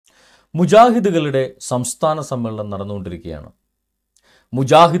മുജാഹിദുകളുടെ സംസ്ഥാന സമ്മേളനം നടന്നുകൊണ്ടിരിക്കുകയാണ്.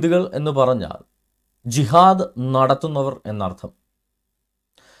 മുജാഹിദുകൾ എന്ന് പറഞ്ഞാൽ ജിഹാദ് നടത്തുന്നവർ എന്നർത്ഥം.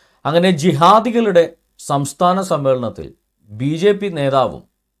 അങ്ങനെ ജിഹാദികളുടെ സംസ്ഥാന സമ്മേളനത്തിൽ BJP നേതാവും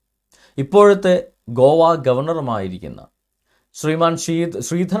ഇപ്പോഴത്തെ ഗോവ ഗവർണറുമായിരിക്കുന്ന ശ്രീമാൻ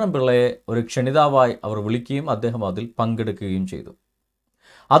ശ്രീധരൻപിള്ളയെ ഒരു ക്ഷണിതാവായി അവർ വിളിക്കുകയും അദ്ദേഹം അതിൽ പങ്കെടുക്കുകയും ചെയ്തു.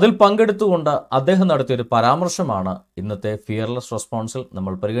 അതിൽ പങ്കെടുത്തുകൊണ്ട് അദ്ദേഹം നടത്തിയൊരു പരാമർശമാണ് ഇന്നത്തെ ഫിയർലെസ് റെസ്പോൺസിൽ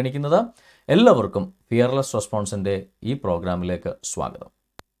നമ്മൾ പരിഗണിക്കുന്നത്. എല്ലാവർക്കും ഫിയർലെസ് റെസ്പോൺസിൻ്റെ ഈ പ്രോഗ്രാമിലേക്ക് സ്വാഗതം.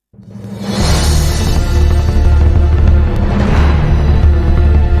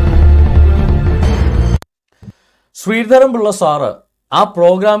 ശ്രീധരൻപിള്ള സാറ് ആ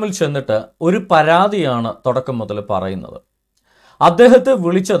പ്രോഗ്രാമിൽ ചെന്നിട്ട് ഒരു പരാതിയാണ് തുടക്കം മുതൽ പറയുന്നത്. അദ്ദേഹത്തെ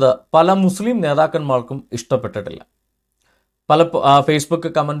വിളിച്ചത് പല മുസ്ലിം നേതാക്കന്മാർക്കും ഇഷ്ടപ്പെട്ടിട്ടില്ല. പല ഫേസ്ബുക്ക്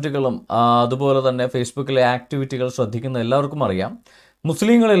കമൻറ്റുകളും അതുപോലെ തന്നെ ഫേസ്ബുക്കിലെ ആക്ടിവിറ്റികൾ ശ്രദ്ധിക്കുന്ന എല്ലാവർക്കും അറിയാം,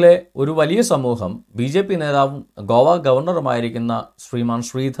 മുസ്ലിങ്ങളിലെ ഒരു വലിയ സമൂഹം BJP നേതാവും ഗോവ ഗവർണറുമായിരിക്കുന്ന ശ്രീമാൻ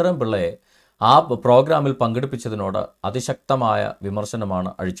ശ്രീധരൻപിള്ളയെ ആ പ്രോഗ്രാമിൽ പങ്കെടുപ്പിച്ചതിനോട് അതിശക്തമായ വിമർശനമാണ്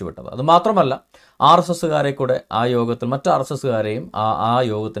അഴിച്ചുവിട്ടത്. അതുമാത്രമല്ല, RSSകാരെ കൂടെ ആ യോഗത്തിൽ മറ്റ് RSSകാരെയും ആ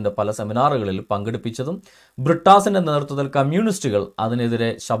യോഗത്തിൻ്റെ പല സെമിനാറുകളിൽ പങ്കെടുപ്പിച്ചതും ബ്രിട്ടാസിൻ്റെ നേതൃത്വത്തിൽ കമ്മ്യൂണിസ്റ്റുകൾ അതിനെതിരെ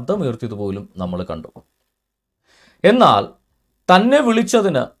ശബ്ദമുയർത്തിയതുപോലും നമ്മൾ കണ്ടു. എന്നാൽ തന്നെ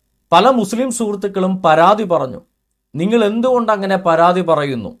വിളിച്ചതിന് പല മുസ്ലിം സുഹൃത്തുക്കളും പരാതി പറഞ്ഞു. നിങ്ങൾ എന്തുകൊണ്ട് അങ്ങനെ പരാതി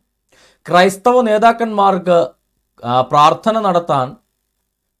പറയുന്നു? ക്രൈസ്തവ നേതാക്കന്മാർക്ക് പ്രാർത്ഥന നടത്താൻ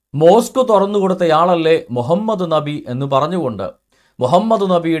മോസ്ക് തുറന്നുകൊടുത്തയാളല്ലേ മുഹമ്മദ് നബി എന്ന് പറഞ്ഞുകൊണ്ട് മുഹമ്മദ്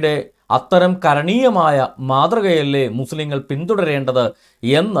നബിയുടെ അത്തരം കരണീയമായ മാതൃകയല്ലേ മുസ്ലിങ്ങൾ പിന്തുടരേണ്ടത്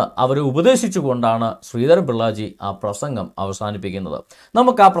എന്ന് അവരെ ഉപദേശിച്ചുകൊണ്ടാണ് ശ്രീധരൻപിള്ളാജി ആ പ്രസംഗം അവസാനിപ്പിക്കുന്നത്.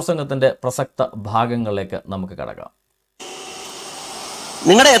 നമുക്ക് ആ പ്രസംഗത്തിൻ്റെ പ്രസക്ത ഭാഗങ്ങളിലേക്ക് നമുക്ക് കടക്കാം.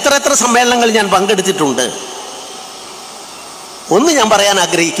 നിങ്ങളുടെ എത്ര സമ്മേളനങ്ങൾ ഞാൻ പങ്കെടുത്തിട്ടുണ്ട്. ഒന്ന് ഞാൻ പറയാൻ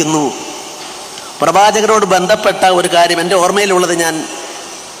ആഗ്രഹിക്കുന്നു. പ്രവാചകരോട് ബന്ധപ്പെട്ട ഒരു കാര്യം എൻ്റെ ഓർമ്മയിലുള്ളത് ഞാൻ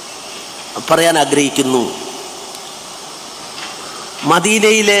പറയാൻ ആഗ്രഹിക്കുന്നു.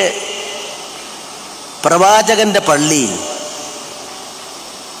 മദീനയിലെ പ്രവാചകന്റെ പള്ളി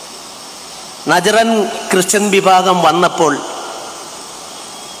നജറൻ ക്രിസ്ത്യൻ വിഭാഗം വന്നപ്പോൾ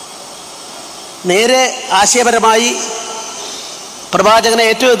നേരെ ആശയപരമായി പ്രവാചകനെ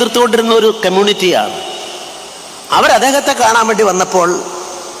ഏറ്റവും എതിർത്തുകൊണ്ടിരുന്ന ഒരു കമ്മ്യൂണിറ്റിയാണ്. അദ്ദേഹത്തെ കാണാൻ വേണ്ടി വന്നപ്പോൾ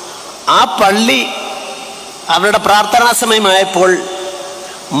ആ പള്ളി അവരുടെ പ്രാർത്ഥനാ സമയമായപ്പോൾ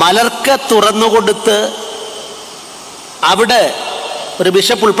മലർക്ക തുറന്നുകൊടുത്ത് അവിടെ ഒരു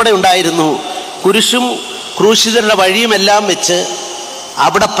ബിഷപ്പ് ഉൾപ്പെടെ ഉണ്ടായിരുന്നു. കുരിശും ക്രൂശിതരുടെ വഴിയുമെല്ലാം വെച്ച്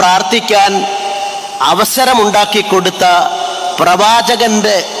അവിടെ പ്രാർത്ഥിക്കാൻ അവസരമുണ്ടാക്കി കൊടുത്ത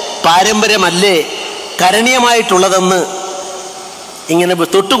പ്രവാചകന്റെ പാരമ്പര്യമല്ലേ കരണീയമായിട്ടുള്ളതെന്ന് ഇങ്ങനെ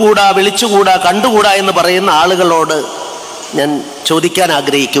തൊട്ടുകൂടാ, വിളിച്ചുകൂടാ, കണ്ടുകൂടാ എന്ന് പറയുന്ന ആളുകളോട് ഞാൻ ചോദിക്കാൻ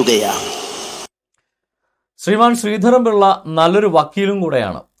ആഗ്രഹിക്കുകയാണ്. ശ്രീമാൻ ശ്രീധരൻപിള്ള നല്ലൊരു വക്കീലും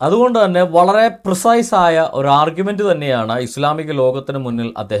കൂടെയാണ്. അതുകൊണ്ട് തന്നെ വളരെ പ്രിസൈസായ ഒരു ആർഗ്യുമെന്റ് തന്നെയാണ് ഇസ്ലാമിക ലോകത്തിന് മുന്നിൽ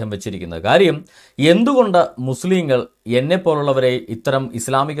അദ്ദേഹം വെച്ചിരിക്കുന്നത്. കാര്യം, എന്തുകൊണ്ട് മുസ്ലിങ്ങൾ എന്നെപ്പോലുള്ളവരെ ഇത്തരം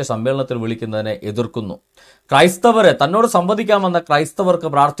ഇസ്ലാമിക സമ്മേളനത്തിൽ വിളിക്കുന്നതിനെ എതിർക്കുന്നു? ക്രൈസ്തവരെ, തന്നോട് സംവദിക്കാമെന്ന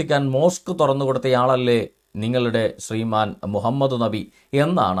ക്രൈസ്തവർക്ക് പ്രാർത്ഥിക്കാൻ മോസ്ക് തുറന്നു കൊടുത്തയാളല്ലേ നിങ്ങളുടെ ശ്രീമാൻ മുഹമ്മദ് നബി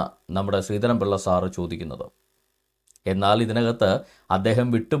എന്നാണ് നമ്മുടെ ശ്രീധരൻപിള്ള സാറ് ചോദിക്കുന്നത്. എന്നാൽ ഇതിനകത്ത് അദ്ദേഹം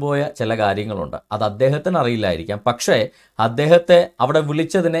വിട്ടുപോയ ചില കാര്യങ്ങളുണ്ട്. അത് അദ്ദേഹത്തിന് അറിയില്ലായിരിക്കാം. പക്ഷേ അദ്ദേഹത്തെ അവിടെ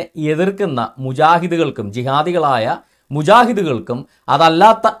വിളിച്ചതിനെ എതിർക്കുന്ന മുജാഹിദുകൾക്കും, ജിഹാദികളായ മുജാഹിദുകൾക്കും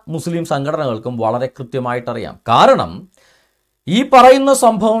അതല്ലാത്ത മുസ്ലിം സംഘടനകൾക്കും വളരെ കൃത്യമായിട്ടറിയാം. കാരണം ഈ പറയുന്ന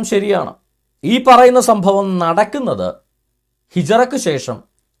സംഭവം ശരിയാണ്. ഈ പറയുന്ന സംഭവം നടക്കുന്നത് ഹിജറയ്ക്ക് ശേഷം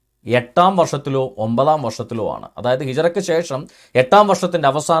 8ാം വർഷത്തിലോ 9ാം വർഷത്തിലോ ആണ്. അതായത് ഹിജറയ്ക്ക് ശേഷം 8ാം വർഷത്തിൻ്റെ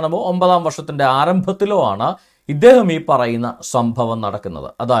അവസാനമോ 9ാം വർഷത്തിൻ്റെ ആരംഭത്തിലോ ആണ് ഇദ്ദേഹം ഈ പറയുന്ന സംഭവം നടക്കുന്നത്.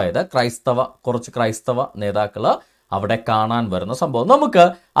 അതായത് കുറച്ച് ക്രൈസ്തവ നേതാക്കൾ അവിടെ കാണാൻ വരുന്ന സംഭവം. നമുക്ക്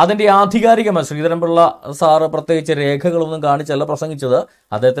അതിൻ്റെ ആധികാരികമായ, ശ്രീധരൻപിള്ള സാറ് പ്രത്യേകിച്ച് രേഖകളൊന്നും കാണിച്ചല്ല പ്രസംഗിച്ചത്.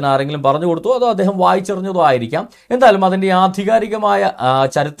 അദ്ദേഹത്തിന് ആരെങ്കിലും പറഞ്ഞു കൊടുത്തോ അതോ അദ്ദേഹം വായിച്ചറിഞ്ഞതോ ആയിരിക്കാം. എന്തായാലും അതിൻ്റെ ആധികാരികമായ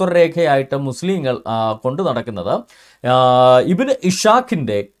ചരിത്രരേഖയായിട്ട് മുസ്ലിങ്ങൾ കൊണ്ടു നടക്കുന്നത് ഇബ്നു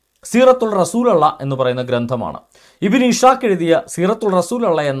ഇഷാഖിൻ്റെ സീറത്തുൽ റസൂലുള്ള എന്ന് പറയുന്ന ഗ്രന്ഥമാണ്. ഇബ്നു ഇഷാഖ് എഴുതിയ സീറത്തുൽ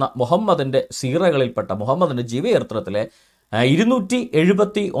റസൂലുള്ള എന്ന മുഹമ്മദിൻ്റെ സീറകളിൽപ്പെട്ട, മുഹമ്മദിൻ്റെ ജീവചരിത്രത്തിലെ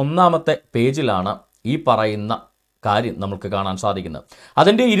 271 പേജിലാണ് ഈ പറയുന്ന കാര്യം നമുക്ക് കാണാൻ സാധിക്കുന്നത്.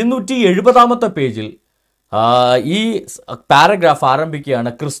 അതിൻ്റെ 270 പേജിൽ ഈ പാരഗ്രാഫ് ആരംഭിക്കുകയാണ്.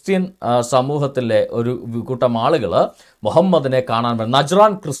 ക്രിസ്ത്യൻ സമൂഹത്തിലെ ഒരു കൂട്ടം ആളുകൾ മുഹമ്മദിനെ കാണാൻ വരുന്നു,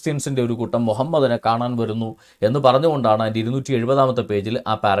 നജ്റാൻ ക്രിസ്ത്യൻസിൻ്റെ ഒരു കൂട്ടം മുഹമ്മദിനെ കാണാൻ വരുന്നു എന്ന് പറഞ്ഞുകൊണ്ടാണ് അതിൻ്റെ 270 പേജിൽ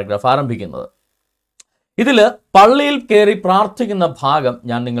ആ പാരഗ്രാഫ് ആരംഭിക്കുന്നത്. ഇതിൽ പള്ളിയിൽ കയറി പ്രാർത്ഥിക്കുന്ന ഭാഗം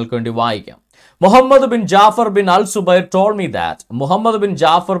ഞാൻ നിങ്ങൾക്ക് വേണ്ടി വായിക്കാം. Muhammad bin Jafar bin Al Zubair told me that, Muhammad bin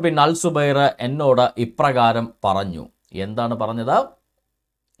Jafar bin അൽ സുബൈർ എന്നോട് ഇപ്രകാരം പറഞ്ഞു. എന്താണ് പറഞ്ഞത്?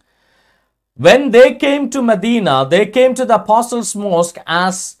 When they came to Medina, they came to the Apostles' Mosque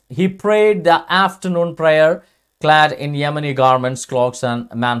as he prayed the afternoon prayer, clad in Yemeni garments, cloaks, and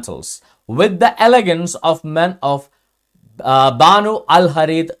mantles, with the elegance of men of Banu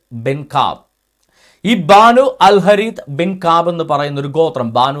al-Harith bin Ka'b. ഈ ബാനു അൽ Harith bin cab എന്ന് പറയുന്ന ഒരു ഗോത്രം,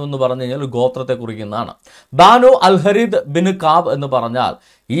 ബാനു എന്ന് പറഞ്ഞു കഴിഞ്ഞാൽ ഒരു ഗോത്രത്തെ കുറിക്കുന്നതാണ്. ബാനു അൽ Harith bin cab എന്ന് പറഞ്ഞാൽ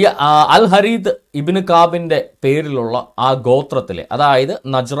ഈ അൽ ഹരീത് ഇബിന് കാബിന്റെ പേരിലുള്ള ആ ഗോത്രത്തിലെ, അതായത്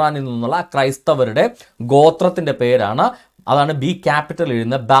നജ്റാനിൽ നിന്നുള്ള ക്രൈസ്തവരുടെ ഗോത്രത്തിന്റെ പേരാണ്. അതാണ് ബി ക്യാപിറ്റൽ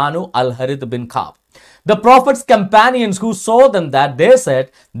എഴുതുന്ന ബാനു അൽ Harith bin cab. The prophet's companions who saw them that they said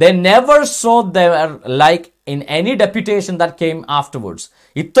they never saw them like in any deputation that came afterwards.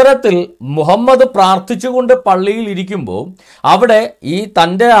 ഇത്തരത്തിൽ മുഹമ്മദ് പ്രാർത്ഥിച്ചുകൊണ്ട് പള്ളിയിൽ ഇരിക്കുമ്പോൾ അവിടെ ഈ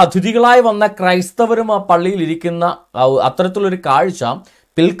തൻ്റെ അതിഥികളായി വന്ന ക്രൈസ്തവരും ആ പള്ളിയിൽ ഇരിക്കുന്ന അത്തരത്തിലൊരു കാഴ്ച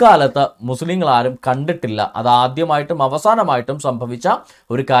പിൽക്കാലത്ത് മുസ്ലിങ്ങൾ ആരും കണ്ടിട്ടില്ല. അത് ആദ്യമായിട്ടും അവസാനമായിട്ടും സംഭവിച്ച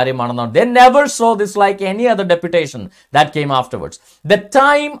ഒരു കാര്യമാണെന്നാണ്. They never saw this like any other deputation that came afterwards. The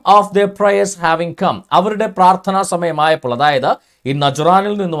time of their prayers having come. അവരുടെ പ്രാർത്ഥനാ സമയമായപ്പോൾ, അതായത് ഈ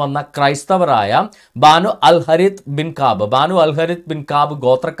നജ്റാനിൽ നിന്ന് വന്ന ക്രൈസ്തവരായ ബാനു അൽ ഹരീത് ബിൻ കാബ്, ബാനു അൽ ഹരീത് ബിൻ കാബ്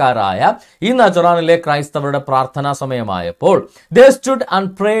ഗോത്രക്കാരായ ഈ നജ്റാനിലെ ക്രൈസ്തവരുടെ പ്രാർത്ഥനാ സമയമായപ്പോൾ they stood and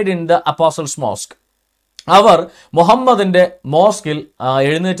prayed in the Apostles' Mosque. അവർ മുഹമ്മദിന്റെ മോസ്കിൽ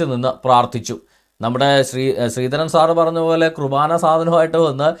എഴുന്നേറ്റ് നിന്ന് പ്രാർത്ഥിച്ചു. നമ്മുടെ ശ്രീധരൻ സാറ് പറഞ്ഞ പോലെ കുർബാന സാധനമായിട്ട്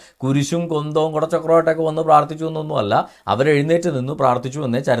വന്ന് കുരിശും കൊന്തവും കുടച്ചക്രമായിട്ടൊക്കെ വന്ന് പ്രാർത്ഥിച്ചു എന്നൊന്നുമല്ല, അവരെഴുന്നേറ്റ് നിന്ന് പ്രാർത്ഥിച്ചു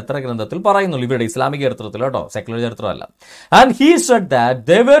എന്നേ ചരിത്ര ഗ്രന്ഥത്തിൽ പറയുന്നുള്ളൂ. ഇവിടെ ഇസ്ലാമിക ചരിത്രത്തിൽ കേട്ടോ, secular ചരിത്രമല്ല. And he said that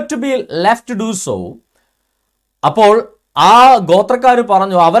they were to B left to do so. അപ്പോൾ ആ ഗോത്രക്കാർ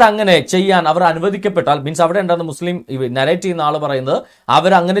പറഞ്ഞു അവരങ്ങനെ ചെയ്യാൻ അവർ അനുവദിക്കപ്പെട്ടാൽ, മീൻസ് അവിടെ ഉണ്ടായിരുന്ന മുസ്ലിം നരേറ്റ് ചെയ്യുന്ന ആൾ പറയുന്നത്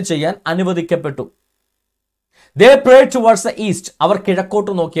അവരങ്ങനെ ചെയ്യാൻ അനുവദിക്കപ്പെട്ടു. They prayed towards the east. അവർ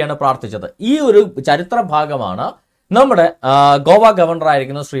കിഴക്കോട്ട് നോക്കിയാണ് പ്രാർത്ഥിച്ചത്. ഈ ഒരു ചരിത്ര ഭാഗമാണ് നമ്മുടെ ഗോവ ഗവർണർ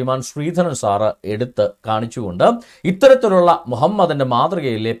ആയിരിക്കുന്ന ശ്രീമാൻ ശ്രീധരൻ സാറ് എടുത്ത് കാണിച്ചുകൊണ്ട് ഇത്തരത്തിലുള്ള മുഹമ്മദിന്റെ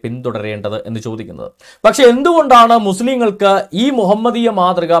മാതൃകയിലെ പിന്തുടരേണ്ടത് എന്ന് ചോദിക്കുന്നത്. പക്ഷെ എന്തുകൊണ്ടാണ് മുസ്ലിങ്ങൾക്ക് ഈ മുഹമ്മദീയ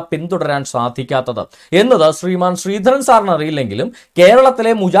മാതൃക പിന്തുടരാൻ സാധിക്കാത്തത് എന്നത് ശ്രീമാൻ ശ്രീധരൻ സാറിന് അറിയില്ലെങ്കിലും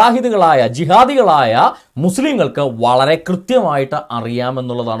കേരളത്തിലെ മുജാഹിദുകളായ ജിഹാദികളായ മുസ്ലിങ്ങൾക്ക് വളരെ കൃത്യമായിട്ട്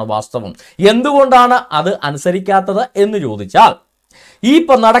അറിയാമെന്നുള്ളതാണ് വാസ്തവം. എന്തുകൊണ്ടാണ് അത് അനുസരിക്കാത്തത് എന്ന് ചോദിച്ചാൽ, ഈ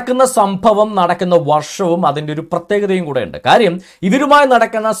നടക്കുന്ന സംഭവം നടക്കുന്ന വർഷവും അതിൻ്റെ ഒരു പ്രത്യേകതയും കൂടെ ഉണ്ട്. കാര്യം ഇവരുമായി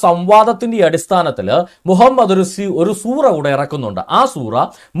നടക്കുന്ന സംവാദത്തിന്റെ അടിസ്ഥാനത്തിൽ മുഹമ്മദ് ഒരു സൂറ കൂടെ ഇറക്കുന്നുണ്ട്. ആ സൂറ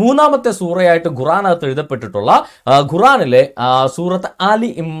മൂന്നാമത്തെ സൂറയായിട്ട് ഖുറാനകത്ത് എഴുതപ്പെട്ടിട്ടുള്ള ഖുറാനിലെ സൂറത്ത് ആലി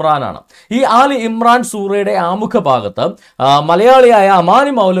ഇമ്രാനാണ്. ഈ ആലി ഇമ്രാൻ സൂറയുടെ ആമുഖ ഭാഗത്ത് മലയാളിയായ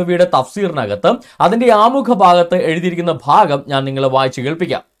അമാനി മൗലവിയുടെ തഫ്സീറിനകത്ത് അതിന്റെ ആമുഖ ഭാഗത്ത് എഴുതിയിരിക്കുന്ന ഭാഗം ഞാൻ നിങ്ങളെ വായിച്ചു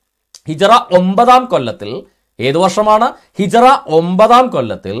കേൾപ്പിക്കാം. ഹിജറ 9-ാം കൊല്ലത്തിൽ, ഏതു വർഷമാണ്? ഹിജറ 9-ാം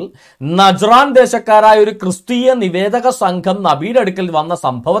കൊല്ലത്തിൽ നജ്റാൻ ദേശക്കാരായ ഒരു ക്രിസ്തീയ നിവേദക സംഘം നബിയുടെ അടുക്കൽ വന്ന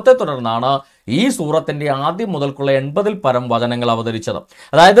സംഭവത്തെ തുടർന്നാണ് ഈ സൂറത്തിന്റെ ആദ്യം മുതൽക്കുള്ള 80-ൽ പരം വചനങ്ങൾ അവതരിച്ചത്.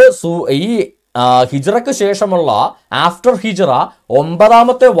 അതായത് ഈ ഹിജറയ്ക്ക് ശേഷമുള്ള ആഫ്റ്റർ ഹിജറ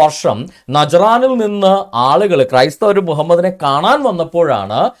 9-ാമത്തെ വർഷം നജ്റാനിൽ നിന്ന് ആളുകൾ ക്രൈസ്തവർ മുഹമ്മദിനെ കാണാൻ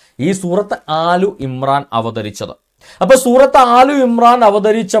വന്നപ്പോഴാണ് ഈ സൂറത്ത് ആലു ഇമ്രാൻ അവതരിച്ചത്. അപ്പൊ സൂറത്ത് ആലു ഇമ്രാൻ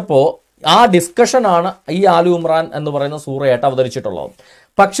അവതരിച്ചപ്പോ ആ ഡിസ്കഷനാണ് ഈ ആലു ഇമ്രാൻ എന്ന് പറയുന്ന സൂറയായിട്ട് അവതരിച്ചിട്ടുള്ളത്.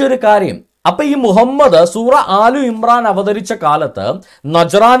 പക്ഷെ ഒരു കാര്യം, അപ്പൊ ഈ മുഹമ്മദ് സൂറ ആലു ഇമ്രാൻ അവതരിച്ച കാലത്ത്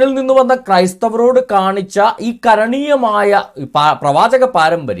നജ്റാനിൽ നിന്ന് വന്ന ക്രൈസ്തവരോട് കാണിച്ച ഈ കരണീയമായ പ്രവാചക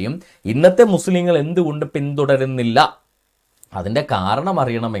പാരമ്പര്യം ഇന്നത്തെ മുസ്ലിങ്ങൾ എന്തുകൊണ്ട് പിന്തുടരുന്നില്ല? അതിന്റെ കാരണം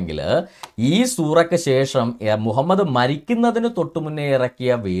അറിയണമെങ്കിൽ ഈ സൂറയ്ക്ക് ശേഷം മുഹമ്മദ് മരിക്കുന്നതിന് തൊട്ടു മുന്നേ ഇറക്കിയ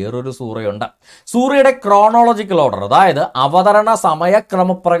വേറൊരു സൂറയുണ്ട്. സൂറയുടെ ക്രോണോളജിക്കൽ ഓർഡർ, അതായത് അവതരണ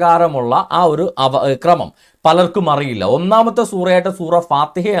സമയക്രമപ്രകാരമുള്ള ആ ഒരു ക്രമം പലർക്കും അറിയില്ല. ഒന്നാമത്തെ സൂറയായിട്ട് സൂറ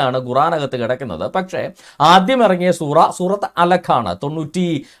ഫാത്തിഹയാണ് ഖുറാനകത്ത് കിടക്കുന്നത്. പക്ഷേ ആദ്യം ഇറങ്ങിയ സൂറത്ത് അലഖാണ്.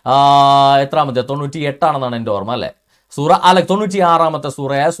 98 എൻ്റെ ഓർമ്മ, അല്ലെ? സൂറ അലഖ് 96-ാമത്തെ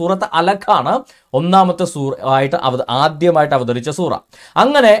സൂറയായ സൂറത്ത് അലഖാണ് ഒന്നാമത്തെ സൂറ ആയിട്ട് ആദ്യമായിട്ട് അവതരിച്ച സൂറ.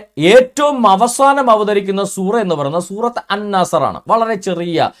 അങ്ങനെ ഏറ്റവും അവസാനം അവതരിക്കുന്ന സൂറ എന്ന് പറയുന്നത് സൂറത്ത് അൻ-നസറാണ്. വളരെ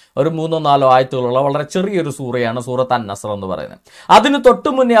ചെറിയ ഒരു 3-4 ആയത്തുകളുള്ള വളരെ ചെറിയൊരു സൂറയാണ് സൂറത്ത് അൻ-നസർ എന്ന് പറയുന്നത്. അതിന് തൊട്ടു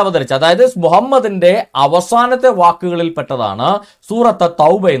മുന്നേ അവതരിച്ച, അതായത് മുഹമ്മദിന്റെ അവസാനത്തെ വാക്കുകളിൽ പെട്ടതാണ് സൂറത്ത്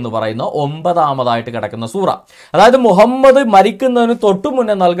തൗബ എന്ന് പറയുന്ന 9-ാമതായിട്ട് കിടക്കുന്ന സൂറ. അതായത് മുഹമ്മദ് മരിക്കുന്നതിന് തൊട്ടു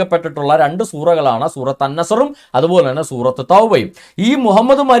മുന്നേ നൽകപ്പെട്ടിട്ടുള്ള 2 സൂറകളാണ് സൂറത്ത് അൻ-നസറും അതുപോലെ തന്നെ സൂറത്ത് തൗബയും. ഈ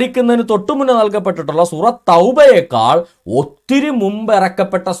മുഹമ്മദ് മരിക്കുന്നതിന് തൊട്ടു മുന്നേ നൽകപ്പെട്ടിട്ടുള്ള സൂറത്ത് തൗബയേക്കാൾ ഒത്തിരി മുമ്പ്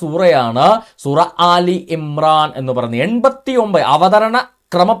ഇറക്കപ്പെട്ട സൂറയാണ് സൂറ ആലി ഇമ്രാൻ എന്ന് പറയുന്നത്. 89 അവതരണ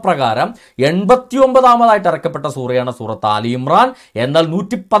ക്രമപ്രകാരം 89-ാമതായിട്ട് ഇറക്കപ്പെട്ട സൂറയാണ് സൂറത്ത് ആലി ഇമ്രാൻ. എന്നാൽ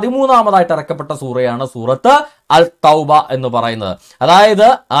 113-ാമതായിട്ട് ഇറക്കപ്പെട്ട സൂറയാണ് സൂറത്ത് അൽ തൗബ എന്ന് പറയുന്നത്. അതായത്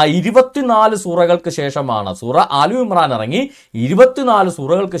 24 സൂറകൾക്ക് ശേഷമാണ് സൂറ ആലി ഇമ്രാൻ ഇറങ്ങി, 24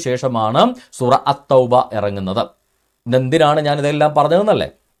 സൂറകൾക്ക് ശേഷമാണ് സൂറ അൽ തൗബ ഇറങ്ങുന്നത്. ഇതെന്തിനാണ് ഞാൻ ഇതെല്ലാം പറഞ്ഞതെന്നല്ലേ?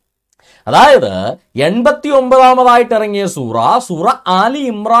 അതായത് 89-ാമതായിട്ട് ഇറങ്ങിയ സൂറ ആലി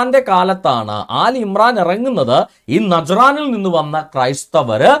ഇമ്രാന്റെ കാലത്താണ്. ആലി ഇമ്രാൻ ഇറങ്ങുന്നത് ഈ നജ്റാനിൽ നിന്ന് വന്ന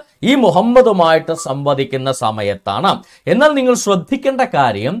ക്രൈസ്തവര് ഈ മുഹമ്മദുമായിട്ട് സംവദിക്കുന്ന സമയത്താണ്. എന്നാൽ നിങ്ങൾ ശ്രദ്ധിക്കേണ്ട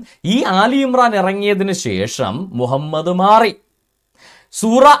കാര്യം, ഈ ആലി ഇമ്രാൻ ഇറങ്ങിയതിന് ശേഷം മുഹമ്മദ് മാറി.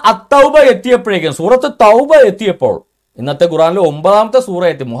 സൂറ അത്തൗബ എത്തിയപ്പോഴേക്കും, സൂറത്ത് തൗബ എത്തിയപ്പോൾ, ഇന്നത്തെ ഖുറാനിൽ 9-ാമത്തെ സൂറ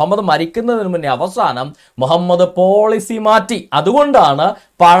എത്തി. മുഹമ്മദ് മരിക്കുന്നതിന് മുന്നേ അവസാനം മുഹമ്മദ് പോളിസി മാറ്റി. അതുകൊണ്ടാണ്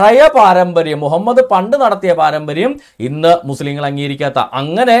പഴയ പാരമ്പര്യം, മുഹമ്മദ് പണ്ട് നടത്തിയ പാരമ്പര്യം ഇന്ന് മുസ്ലിങ്ങൾ അംഗീകരിക്കാത്ത.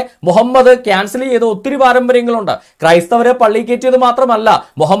 അങ്ങനെ മുഹമ്മദ് ക്യാൻസൽ ചെയ്ത ഒത്തിരി പാരമ്പര്യങ്ങളുണ്ട്. ക്രൈസ്തവരെ പള്ളി കയറ്റിയത് മാത്രമല്ല,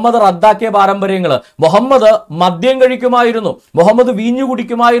 മുഹമ്മദ് റദ്ദാക്കിയ പാരമ്പര്യങ്ങൾ. മുഹമ്മദ് മദ്യം കഴിക്കുമായിരുന്നു, മുഹമ്മദ് വീഞ്ഞു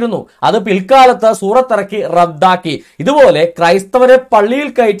കുടിക്കുമായിരുന്നു. അത് പിൽക്കാലത്ത് സൂറത്തിറക്കി റദ്ദാക്കി. ഇതുപോലെ ക്രൈസ്തവരെ പള്ളിയിൽ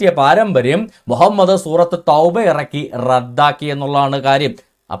കയറ്റിയ പാരമ്പര്യം മുഹമ്മദ് സൂറത്ത് തൗബ ഇറക്കി റദ്ദാക്കി എന്നുള്ളതാണ് കാര്യം.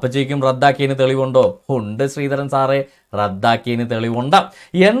 അപ്പച്ചേക്കും റദ്ദാക്കിയതിന് തെളിവുണ്ടോ? ഉണ്ട് ശ്രീധരൻ സാറേ, റദ്ദാക്കിയതിന് തെളിവുണ്ട്.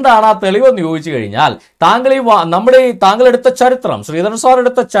 എന്താണ് ആ തെളിവെന്ന് ചോദിച്ചു കഴിഞ്ഞാൽ, താങ്കൾ എടുത്ത ചരിത്രം, ശ്രീധരൻ സാർ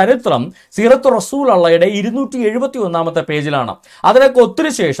എടുത്ത ചരിത്രം സീറത്ത് റസൂലുള്ളയുടെ 271-ാമത്തെ പേജിലാണ്. അതിനൊക്കെ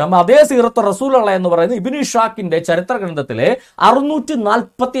ഒത്തിരി ശേഷം അതേ സീറത്ത് റസൂലുള്ള എന്ന് പറയുന്ന ഇബ്നു ഇഷാഖിന്റെ ചരിത്ര ഗ്രന്ഥത്തിലെ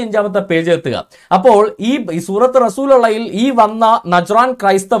 645-ാമത്തെ പേജിൽ എത്തുക. അപ്പോൾ ഈ സൂറത്ത് റസൂലുള്ളയിൽ ഈ വന്ന നജ്റാൻ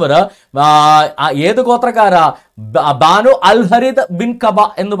ക്രൈസ്തവര് ഏത് ഗോത്രക്കാരാ? ബാനു അൽ ഹരീദ് ബിൻ കബ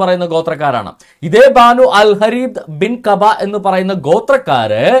എന്ന് പറയുന്ന ഗോത്രക്കാരാണ്. ഇതേ ബാനു അൽ ഹരീദ് ബിൻ കബ എന്ന് പറയുന്ന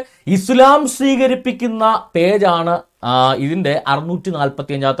ഗോത്രക്കാര് ഇസ്ലാം സ്വീകരിപ്പിക്കുന്ന പേജാണ് ഇതിന്റെ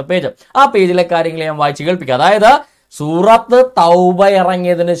 645-ാമത്തെ പേജ്. ആ പേജിലെ കാര്യങ്ങൾ ഞാൻ വായിച്ചു കേൾപ്പിക്കാം. അതായത് സൂറത്ത് തൗബ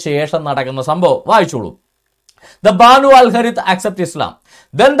ഇറങ്ങിയതിന് ശേഷം നടക്കുന്ന സംഭവം വായിച്ചോളൂ. The Banu al-Harith accept Islam.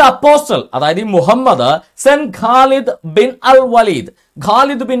 Then the apostle, അതായത് Muhammad, sent Khalid bin al-Walid.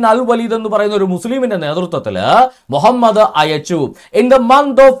 Khalid bin al-Walid എന്ന് പറയുന്ന ഒരു മുസ്ലിമിന്റെ നേതൃത്വത്തില് മുഹമ്മദ് അയച്ചു. In the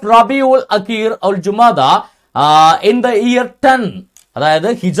month of Rabiul Akhir al-Jumada, in the year 10, അതായത്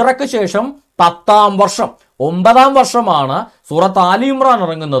ഹിജ്റയ്ക്ക് ശേഷം 10-ാം വർഷം, 9-ാം വർഷമാണ് സൂറത്ത് ആലി ഇമ്രാൻ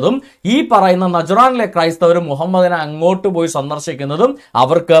ഇറങ്ങുന്നതും ഈ പറയുന്ന നജ്റാനിലെ ക്രൈസ്തവർ മുഹമ്മദിനെ അങ്ങോട്ട് പോയി സന്ദർശിക്കുന്നതും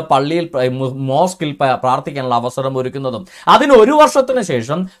അവർക്ക് പള്ളിയിൽ മോസ്കിൽ പ്രാർത്ഥിക്കാനുള്ള അവസരം ഒരുക്കുന്നതും. അതിന് 1 വർഷത്തിന്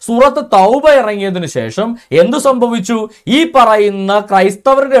ശേഷം സൂറത്ത് തൗബ ഇറങ്ങിയതിനു ശേഷം എന്തു സംഭവിച്ചു? ഈ പറയുന്ന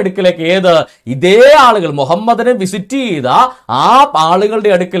ക്രൈസ്തവരുടെ അടുക്കിലേക്ക്, ഇതേ ആളുകൾ മുഹമ്മദിനെ വിസിറ്റ് ചെയ്ത ആ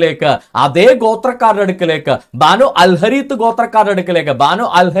ആളുകളുടെ അടുക്കിലേക്ക്, അതേ ഗോത്രക്കാരുടെ അടുക്കിലേക്ക്, ബാനു അൽ ഹരീത്ത് ഗോത്രക്കാരുടെ അടുക്കിലേക്ക്, ബാനു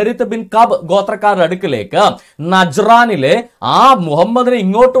അൽ ഹരീത്ത് ബിൻ കബ് ഗോത്രക്കാരുടെ അടുക്കിലേക്ക്, നജ്റാനിലെ ആ മുഹമ്മദിനെ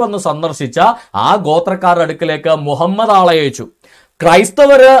ഇങ്ങോട്ട് വന്ന് സന്ദർശിച്ച ആ ഗോത്രക്കാരുടെ അടുക്കിലേക്ക് മുഹമ്മദ് ആളെ അയച്ചു.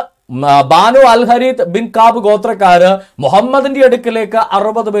 ക്രൈസ്തവര് ബാനു അൽ ഹരീത്ത് ബിൻ കാബ് ഗോത്രക്കാര് മുഹമ്മദിന്റെ അടുക്കിലേക്ക്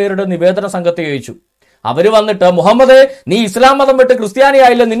 60 പേരുടെ നിവേദന സംഘത്തെ അയച്ചു. അവര് വന്നിട്ട്, മുഹമ്മദേ, നീ ഇസ്ലാം മതം വിട്ട്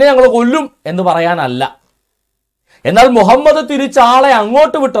ക്രിസ്ത്യാനിയായില്ല, നിന്നെ ഞങ്ങൾ കൊല്ലും എന്ന് പറയാനല്ല. എന്നാൽ മുഹമ്മദ് തിരിച്ച ആളെ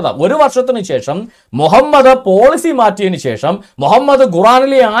അങ്ങോട്ട് വിട്ടത് 1 വർഷത്തിന് ശേഷം മുഹമ്മദ് പോളിസി മാറ്റിയതിനു ശേഷം, മുഹമ്മദ്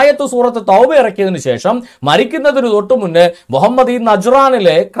ഖുറാനിലെ ആയത്ത് സൂറത്ത് തൗബ ഇറക്കിയതിനു ശേഷം, മരിക്കുന്നതിന് തൊട്ടു മുന്നേ മുഹമ്മദ് ഈ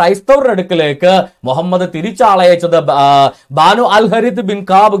നജ്റാനിലെ ക്രൈസ്തവരുടെ അടുക്കിലേക്ക് മുഹമ്മദ് തിരിച്ചാളയച്ചത് ബാനു അൽ ഹരീത്ത് ബിൻ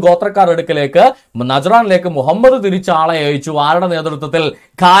കാബ് ഗോത്രക്കാരുടെ അടുക്കിലേക്ക്, നജ്റാനിലേക്ക് മുഹമ്മദ് തിരിച്ചാളെ അയച്ചു. ആരുടെ നേതൃത്വത്തിൽ?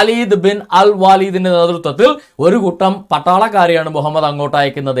 ഖാലിദ് ബിൻ അൽ വാലിദിന്റെ നേതൃത്വത്തിൽ ഒരു കൂട്ടം പട്ടാളക്കാരെയാണ് മുഹമ്മദ് അങ്ങോട്ട്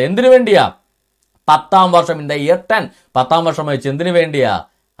അയക്കുന്നത്. എന്തിനു വേണ്ടിയാ? 10-ാം വർഷം, ഇൻ ദ ഇയർ 10, 10-ാം വർഷം അയച്ചു. എന്തിനു വേണ്ടിയാ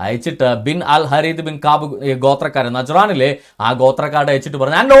അയച്ചിട്ട്? ബിൻ അൽ ഹരീദ് ബിൻ കാബ് ഗോത്രക്കാരൻ, നജ്റാനിലെ ആ ഗോത്രക്കാരെ അയച്ചിട്ട്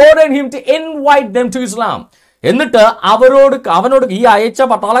പറഞ്ഞു, and ordered him to invite them to Islam. എന്നിട്ട് അവനോട് ഈ അയച്ച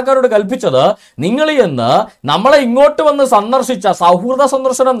പട്ടാളക്കാരോട് കൽപ്പിച്ചത്, നിങ്ങൾ എന്ന് നമ്മളെ ഇങ്ങോട്ട് വന്ന് സന്ദർശിച്ച, സൗഹൃദ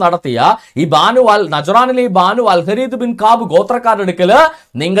സന്ദർശനം നടത്തിയ ഈ നജ്റാനിലെ ബാനു അൽ ഹരീദ് ബിൻ കാബ് ഗോത്രക്കാരുടെ അടുക്കല്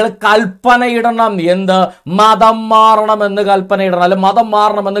നിങ്ങൾ കൽപ്പനയിടണം. എന്ത്? മതം മാറണമെന്ന് കൽപ്പനയിടണം, അല്ലെ മതം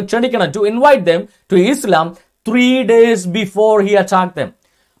മാറണമെന്ന് ക്ഷണിക്കണം. To invite them to Islam 3 days before he attacked them.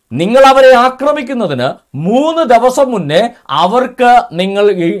 നിങ്ങൾ അവരെ ആക്രമിക്കുന്നതിന് 3 ദിവസം മുന്നേ അവർക്ക് നിങ്ങൾ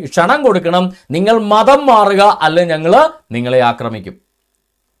ഈ ക്ഷണം കൊടുക്കണം. നിങ്ങൾ മതം മാറുക, അല്ലെ ഞങ്ങൾ നിങ്ങളെ ആക്രമിക്കും.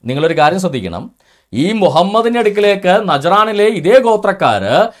 നിങ്ങളൊരു കാര്യം ശ്രദ്ധിക്കണം. ഈ മുഹമ്മദിന്റെ അടുക്കിലേക്ക് നജ്റാനിലെ ഇതേ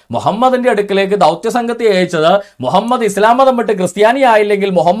ഗോത്രക്കാര് മുഹമ്മദിന്റെ അടുക്കിലേക്ക് ദൗത്യസംഘത്തെ അയച്ചത് മുഹമ്മദ് ഇസ്ലാം മതം വിട്ട് ക്രിസ്ത്യാനി ആയില്ലെങ്കിൽ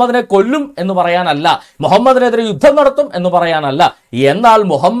മുഹമ്മദിനെ കൊല്ലും എന്ന് പറയാനല്ല, മുഹമ്മദിനെതിരെ യുദ്ധം നടത്തും എന്ന് പറയാനല്ല. എന്നാൽ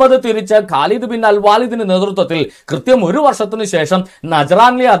മുഹമ്മദ് തിരിച്ച് ഖാലിദ് ബിൻ അൽ വാലിദിന്റെ നേതൃത്വത്തിൽ കൃത്യം 1 വർഷത്തിന് ശേഷം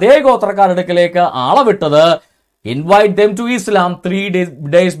നജ്റാനിലെ അതേ ഗോത്രക്കാരുടെ അടുക്കിലേക്ക് ആളെ വിട്ടത് invite them to Islam 3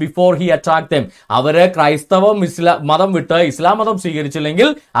 days before he attacked them. അവരെ ക്രൈസ്തവം മതം വിട്ട് ഇസ്ലാം മതം സ്വീകരിച്ചില്ലെങ്കിൽ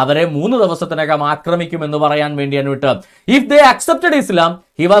അവരെ 3 ദിവസത്തിനകം ആക്രമിക്കുമെന്ന് പറയാൻ വേണ്ടിയാണ് വിട്ട്. If they accepted Islam,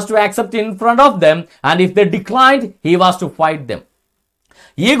 he was to accept in front of them, and if they declined, he was to fight them.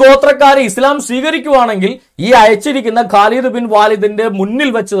 ഈ ഗോത്രക്കാരെ ഇസ്ലാം സ്വീകരിക്കുവാണെങ്കിൽ ഈ അയച്ചിരിക്കുന്ന ഖാലിദ് ബിൻ വാലിദിന്റെ മുന്നിൽ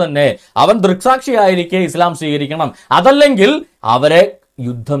വെച്ച് തന്നെ അവൻ ദൃക്സാക്ഷിയായിരിക്കെ ഇസ്ലാം സ്വീകരിക്കണം, അതല്ലെങ്കിൽ അവരെ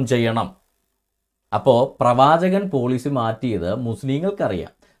യുദ്ധം ചെയ്യണം. അപ്പോ പ്രവാചകൻ പോളിസി മാറ്റിയത്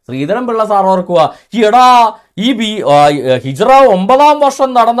മുസ്ലിങ്ങൾക്കറിയാം. ശ്രീധരൻ പിള്ള സാർ ഓർക്കുക, എടാ ഈ ഹിജ്റ 9-ാം വർഷം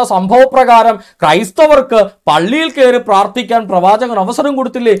നടന്ന സംഭവപ്രകാരം ക്രൈസ്തവർക്ക് പള്ളിയിൽ കയറി പ്രാർത്ഥിക്കാൻ പ്രവാചകൻ അവസരം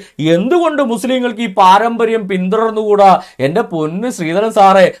കൊടുത്തില്ലേ, എന്തുകൊണ്ട് മുസ്ലിങ്ങൾക്ക് ഈ പാരമ്പര്യം പിന്തുടർന്നുകൂടാ? എന്റെ പൊന്ന് ശ്രീധരൻ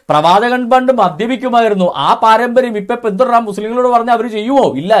സാറേ, പ്രവാചകൻ പണ്ട് മദ്യപിക്കുമായിരുന്നു, ആ പാരമ്പര്യം ഇപ്പൊ പിന്തുടരാൻ മുസ്ലിങ്ങളോട് പറഞ്ഞാൽ അവർ ചെയ്യുമോ?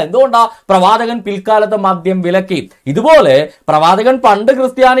 ഇല്ല. എന്തുകൊണ്ടാ? പ്രവാചകൻ പിൽക്കാലത്ത് മദ്യം വിലക്കി. ഇതുപോലെ പ്രവാചകൻ പണ്ട്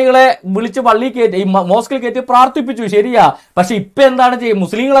ക്രിസ്ത്യാനികളെ വിളിച്ച് പള്ളി കയറ്റി മോസ്കിൽ കയറ്റി പ്രാർത്ഥിപ്പിച്ചു, ശരിയാ. പക്ഷെ ഇപ്പൊ എന്താണ് ചെയ്യുക?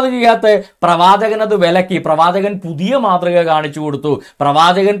 മുസ്ലിങ്ങൾ അത് ചെയ്യാത്ത. പ്രവാചകൻ അത് വിലക്കി. പ്രവാചകൻ പുതിയ മാതൃക കാണിച്ചു കൊടുത്തു.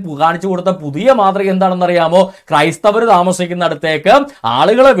 പ്രവാചകൻ കാണിച്ചു കൊടുത്ത പുതിയ മാതൃക എന്താണെന്നറിയാമോ? ക്രൈസ്തവർ താമസിക്കുന്നിടത്തേക്ക്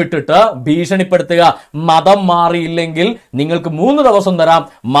ആളുകളെ വിട്ടിട്ട് ഭീഷണിപ്പെടുത്തുക. മതം മാറിയില്ലെങ്കിൽ നിങ്ങൾക്ക് 3 ദിവസം തരാം,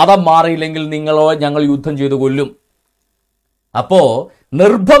 മതം മാറിയില്ലെങ്കിൽ ഞങ്ങൾ യുദ്ധം ചെയ്തു കൊല്ലും. അപ്പോ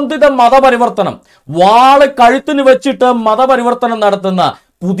നിർബന്ധിത മതപരിവർത്തനം, വാള് കഴുത്തിന് വെച്ചിട്ട് മതപരിവർത്തനം നടത്തുന്ന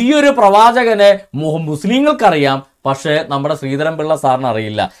പുതിയൊരു പ്രവാചകനെ മുസ്ലിങ്ങൾക്കറിയാം, പക്ഷേ നമ്മുടെ ശ്രീധരൻ പിള്ള സാറിന്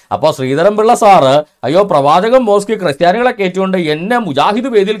അറിയില്ല. അപ്പോൾ ശ്രീധരൻ പിള്ള സാറ് അയ്യോ പ്രവാചകൻ മോസ്കി ക്രിസ്ത്യാനികളെ കയറ്റിക്കൊണ്ട് എന്നെ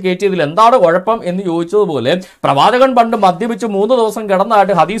മുജാഹിദ് വേദിയിൽ കയറ്റിയതിൽ എന്താണ് കുഴപ്പം എന്ന് ചോദിച്ചതുപോലെ പ്രവാചകൻ പണ്ട് മദ്യപിച്ച് 3 ദിവസം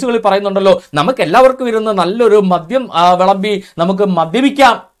കിടന്നായിട്ട് ഹദീസുകളിൽ പറയുന്നുണ്ടല്ലോ, നമുക്ക് എല്ലാവർക്കും ഇരുന്ന് നല്ലൊരു മദ്യം വിളമ്പി നമുക്ക്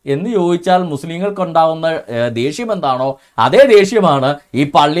മദ്യപിക്കാം എന്ന് ചോദിച്ചാൽ മുസ്ലിങ്ങൾക്കുണ്ടാവുന്ന ദേഷ്യം എന്താണോ അതേ ദേഷ്യമാണ് ഈ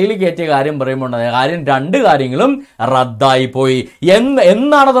പള്ളിയിൽ കയറ്റിയ കാര്യം പറയുമ്പോൾ. കാര്യം 2 കാര്യങ്ങളും റദ്ദായി പോയി.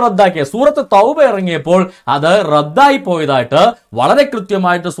 എന്നാണത് റദ്ദാക്കിയത്? സൂറത്ത് തൗബ ഇറങ്ങിയപ്പോൾ അത് റദ്ദായി പോയതായിട്ട് വളരെ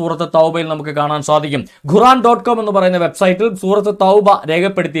കൃത്യമായിട്ട് സൂറത്ത് തൗബയിൽ നമുക്ക് കാണാൻ സാധിക്കും. ഖുറാൻ.com എന്ന് പറയുന്ന വെബ്സൈറ്റിൽ സൂറത്ത് തൗബ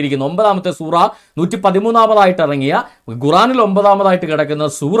രേഖപ്പെടുത്തിയിരിക്കുന്നു. 9-ാമത്തെ സൂറ 113-ാമതായിട്ട് ഇറങ്ങിയ ഖുറാനിൽ 9-ാമതായിട്ട് കിടക്കുന്ന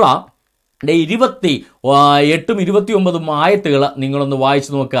സൂറ 28ഉം 29ഉം ആയത്തുകൾ നിങ്ങളൊന്ന്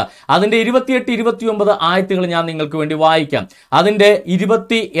വായിച്ചു നോക്കുക. അതിന്റെ 28, 29 ആയത്തുകൾ ഞാൻ നിങ്ങൾക്ക് വേണ്ടി വായിക്കാം. അതിന്റെ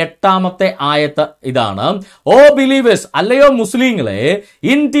 28ാമത്തെ ആയത്ത് ഇതാണ്: ഓ ബിലീവേഴ്സ്, അല്ലയോ മുസ്ലിങ്ങളെ,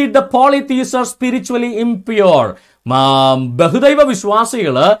 indeed the പോളിതീസ് R spiritually impure. ബഹുദൈവ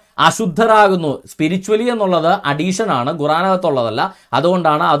വിശ്വാസികള് അശുദ്ധരാകുന്നു. സ്പിരിച്വലി എന്നുള്ളത് അഡീഷൻ ആണ്, ഖുറാനകത്തുള്ളതല്ല.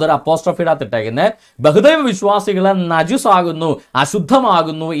 അതുകൊണ്ടാണ് അതൊരു അപ്പോസ്ട്രോഫിയുടെ ഇട്ടേക്കുന്നത്. ബഹുദൈവ വിശ്വാസികളെ നജുസ് ആകുന്നു,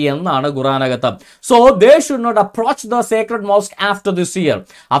 അശുദ്ധമാകുന്നു എന്നാണ് ഖുറാനകത്ത്. So they should not approach the Sacred mosque after this year.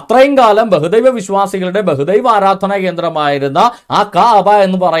 അത്രയും കാലം ബഹുദൈവ വിശ്വാസികളുടെ ബഹുദൈവ ആരാധനാ കേന്ദ്രമായിരുന്ന ആ കഅബ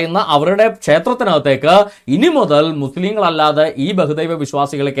എന്ന് പറയുന്ന അവരുടെ ക്ഷേത്രത്തിനകത്തേക്ക് ഇനി മുതൽ മുസ്ലിങ്ങളല്ലാതെ ഈ ബഹുദൈവ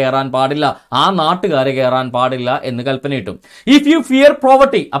വിശ്വാസികൾ കയറാൻ പാടില്ല, ആ നാട്ടുകാരെ കയറാൻ പാടില്ല എന്ന് കൽപ്പനയിട്ടു. ഇഫ് യു ഫിയർ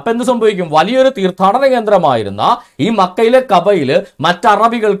പോവർട്ടി, അപ്പൊ എന്ത് സംഭവിക്കും? വലിയൊരു തീർത്ഥാടന കേന്ദ്രമായിരുന്ന ഈ മക്കയിലെ കബയില്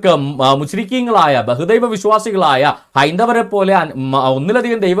മറ്ററബികൾക്ക്, മുശ്രിക്കീങ്ങളായ ബഹുദൈവ വിശ്വാസികളായ ഹൈന്ദവരെ പോലെ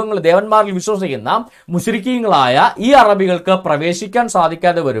ഒന്നിലധികം ദേവന്മാരിൽ വിശ്വസിക്കുന്ന മുശ്രിക്കീങ്ങളായ ഈ അറബികൾക്ക് പ്രവേശിക്കാൻ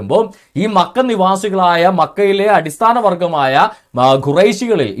സാധിക്കാതെ വരുമ്പോൾ ഈ മക്ക നിവാസികളായ മക്കയിലെ അടിസ്ഥാന വർഗമായ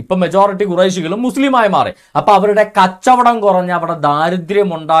ഖുറൈശികളിൽ ഇപ്പൊ മെജോറിറ്റി ഖുറൈശികളും മുസ്ലിമായി മാറി. അപ്പൊ അവരുടെ കച്ചവടം കുറഞ്ഞ് അവിടെ ദാരിദ്ര്യം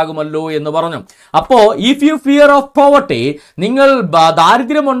ഉണ്ടാകുമല്ലോ എന്ന് പറഞ്ഞു. അപ്പോ if you fear of poverty, നിങ്ങൾ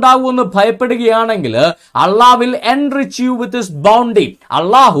ദാരിദ്ര്യം ഉണ്ടാകുമെന്ന് ഭയപ്പെടുകയാണെങ്കിൽ അള്ളാഹു will enrich you with his bounty.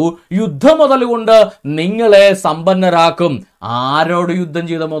 അള്ളാഹു യുദ്ധം മുതൽ കൊണ്ട് നിങ്ങളെ സമ്പന്നരാക്കും. ആരോട് യുദ്ധം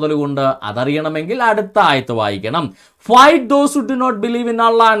ചെയ്ത മുതൽ കൊണ്ട്? അതറിയണമെങ്കിൽ അടുത്ത ആയത്ത് വായിക്കണം. Fight those who do not believe in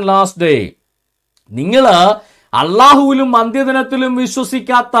Allah and last day. നിങ്ങള് അള്ളാഹുവിലും അന്ത്യദിനത്തിലും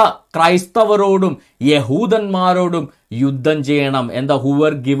വിശ്വസിക്കാത്ത ക്രൈസ്തവരോടും യഹൂദന്മാരോടും യുദ്ധം ചെയ്യണം. എന്താ? Who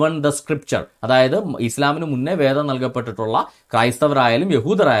were given the scripture, അതായത് ഇസ്ലാമിന് മുന്നേ വേദം നൽകപ്പെട്ടിട്ടുള്ള ക്രൈസ്തവരായാലും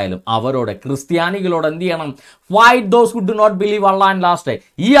യഹൂദരായാലും അവരോട്, ക്രിസ്ത്യാനികളോട് എന്ത് ചെയ്യണം? Fight those who do not believe Allah and last day.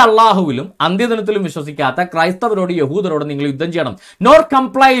 ഈ അള്ളാഹുവിലും അന്ത്യദിനത്തിലും വിശ്വസിക്കാത്ത ക്രൈസ്തവരോട് യഹൂദരോട് നിങ്ങൾ യുദ്ധം ചെയ്യണം. Nor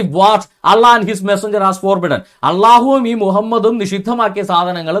comply what Allah and his Messenger has forbidden. അള്ളാഹുവും ഈ മുഹമ്മദും നിഷിദ്ധമാക്കിയ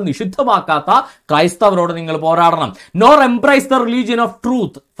സാധനങ്ങൾ നിഷിദ്ധമാക്കാത്ത ക്രൈസ്തവരോട് നിങ്ങൾ പോരാടണം. Nor embrace the religion of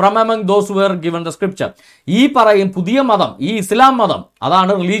truth from among those who were given the scripture. ഈ പറയും പുതിയ മതം, ഈ ഇസ്ലാം മതം,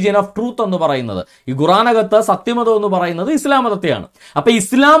 അതാണ് റിലീജിയൻ ഓഫ് ട്രൂത്ത് എന്ന് പറയുന്നത്. ഈ ഖുറാനകത്ത് സത്യമതം എന്ന് പറയുന്നത് ഇസ്ലാം മതത്തെയാണ്. അപ്പൊ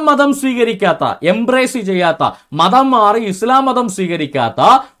ഇസ്ലാം മതം സ്വീകരിക്കാത്ത, എംബ്രേസ് ചെയ്യാത്ത, മതം മാറി ഇസ്ലാം മതം സ്വീകരിക്കാത്ത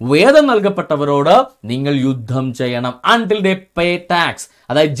വേദം നൽകപ്പെട്ടവരോട് നിങ്ങൾ യുദ്ധം ചെയ്യണം. until they pay tax,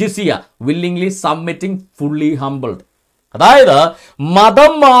 അതായത് jizya, willingly submitting, fully humbled. അതായത്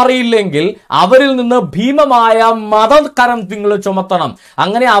മതം മാറിയില്ലെങ്കിൽ അവരിൽ നിന്ന് ഭീമമായ മതകരം നിങ്ങൾ ചുമത്തണം.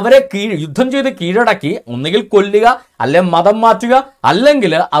 അങ്ങനെ അവരെ യുദ്ധം ചെയ്ത് കീഴടക്കി ഒന്നുകിൽ കൊല്ലുക, അല്ലെ മതം മാറ്റുക,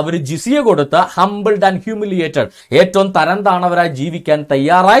 അല്ലെങ്കിൽ അവർ ജിസിയ കൊടുത്ത് ഹംബിൾഡ് ആൻഡ് ഹ്യൂമിലിയേറ്റഡ്, ഏറ്റവും തരം താണവരായി ജീവിക്കാൻ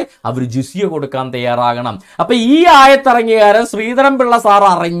തയ്യാറായി അവർ ജിസിയ കൊടുക്കാൻ തയ്യാറാകണം. അപ്പൊ ഈ ആയത്തിറങ്ങിയ കാര്യം ശ്രീധരൻ പിള്ള സാർ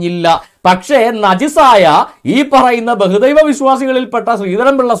അറിഞ്ഞില്ല. പക്ഷേ നജിസായ ഈ പറയുന്ന ബഹുദൈവ വിശ്വാസികളിൽപ്പെട്ട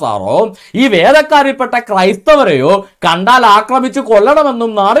ശ്രീധരൻ പിള്ള സാറോ ഈ വേദക്കാരിൽപ്പെട്ട ക്രൈസ്തവരെയോ കണ്ടാൽ ആക്രമിച്ച്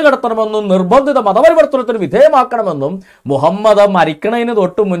കൊല്ലണമെന്നും നാടുകടത്തണമെന്നും നിർബന്ധിത മതപരിവർത്തനത്തിന് വിധേയമാക്കണമെന്നും മുഹമ്മദ് മരിക്കണതിന്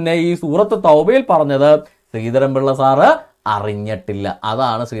തൊട്ടു മുന്നേ ഈ സൂറത്ത് തൗബയിൽ പറഞ്ഞത് ശ്രീധരൻ പിള്ള സാറ് അറിഞ്ഞിട്ടില്ല.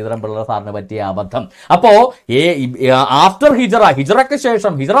 അതാണ് ശ്രീധരൻ പിള്ള സാറിന് പറ്റിയ അബദ്ധം. അപ്പോ ആഫ്റ്റർ ഹിജറയ്ക്ക്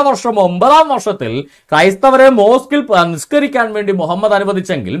ശേഷം ഹിജറ വർഷം 9-ാം വർഷത്തിൽ ക്രൈസ്തവരെ മോസ്കിൽ നിസ്കരിക്കാൻ വേണ്ടി മുഹമ്മദ്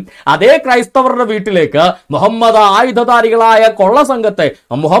അനുവദിച്ചെങ്കിൽ അതേ ക്രൈസ്തവരുടെ വീട്ടിലേക്ക് മുഹമ്മദ് ആയുധധാരികളായ കൊള്ള സംഘത്തെ,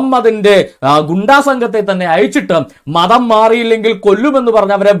 മുഹമ്മദിന്റെ ഗുണ്ടാ സംഘത്തെ തന്നെ അയച്ചിട്ട് മതം മാറിയില്ലെങ്കിൽ കൊല്ലുമെന്ന്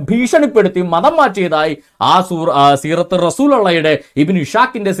പറഞ്ഞ് അവരെ ഭീഷണിപ്പെടുത്തി മതം മാറ്റിയതായി ആ സീറത്ത് റസൂലുള്ളയുടെ ഇബ്നു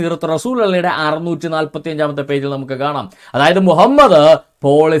ഇഷാഖിന്റെ സീറത്ത് റസൂലുള്ളയുടെ 645-ാമത്തെ പേജിൽ നമുക്ക് കാണാം. അതായത് മുഹമ്മദ്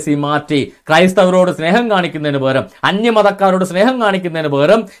പോളിസി മാറ്റി. ക്രൈസ്തവരോട് സ്നേഹം കാണിക്കുന്നതിന് പകരം, അന്യമതക്കാരോട് സ്നേഹം കാണിക്കുന്നതിന്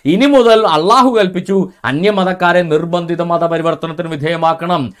പകരം ഇനി മുതൽ അള്ളാഹു കൽപ്പിച്ചു അന്യമതക്കാരെ നിർബന്ധിത മതപരിവർത്തനത്തിന്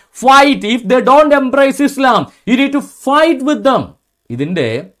വിധേയമാക്കണം. Fight if they don't embrace Islam, you need to fight വിത്ത് ദം. ഇതിന്റെ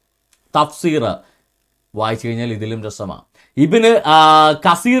തഫ്സീർ വായിച്ചു കഴിഞ്ഞാൽ ഇതിലും രസമാണ്. ഇബ്നു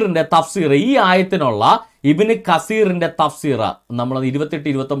കസീറിന്റെ തഫ്സീർ, ഈ ആയത്തിനുള്ള ഇബ്നു കസീറിന്റെ തഫ്സീർ, നമ്മളത്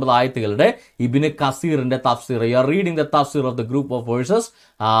 28-29 ആയത്തുകളുടെ ഇബ്നു കസീറിന്റെ തഫ്സീർ, യു ആർ റീഡിംഗ് ദ തഫ്സീർ of the group of versus,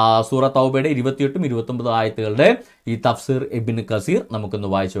 സൂറ തൗബയുടെ 28-29 ആയത്തുകളുടെ ഈ തഫ്സീർ ഇബ്നു കസീർ നമുക്കൊന്ന്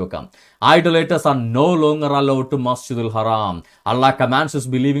വായിച്ചു വെക്കാം. Idolaters are no longer allowed to Masjidul Haram. Allah commands his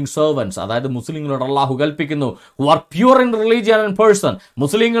believing servants, അതായത് മുസ്ലിങ്ങളോട് അള്ളാഹു കൽപ്പിക്കുന്നു, who are pure in religion and person,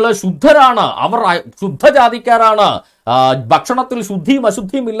 മുസ്ലിങ്ങൾ ശുദ്ധരാണ്, അവർ ശുദ്ധജാതിക്കാരാണ്, ഭക്ഷണത്തിൽ ശുദ്ധിയും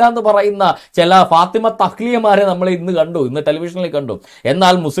അശുദ്ധിയും ഇല്ല എന്ന് പറയുന്ന ചില ഫാത്തിമ തഹ്ലിയമാരെ നമ്മൾ ഇന്ന് കണ്ടു, ഇന്ന് ടെലിവിഷനിൽ കണ്ടു.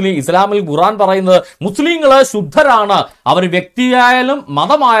 എന്നാൽ ഇസ്ലാമിൽ ഖുർആൻ പറയുന്നത് മുസ്ലിങ്ങൾ ശുദ്ധരാണ്, അവർ വ്യക്തിയായാലും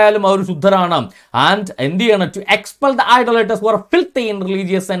മതമായാലും അവർ ശുദ്ധരാണ്. ആൻഡ് എന്ത് ചെയ്യണം? To expel the ഐഡോലേറ്റേഴ്സ് who are filthy in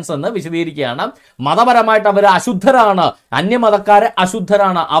religious sense എന്ന് വിശദീകരിക്കുകയാണ്. മതപരമായിട്ട് അവർ അശുദ്ധരാണ്, അന്യമതക്കാരെ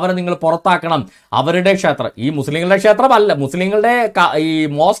അശുദ്ധരാണ്, അവരെ നിങ്ങൾ പുറത്താക്കണം. അവരുടെ ക്ഷേത്രം, ഈ മുസ്ലിങ്ങളുടെ ക്ഷേത്രമല്ല, മുസ്ലിങ്ങളുടെ ഈ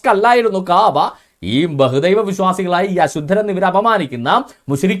മോസ്ക് അല്ലായിരുന്നു കാബ. ഈ ബഹുദൈവ വിശ്വാസികളായി ഈ അശുദ്ധരെന്ന് ഇവർ അപമാനിക്കുന്ന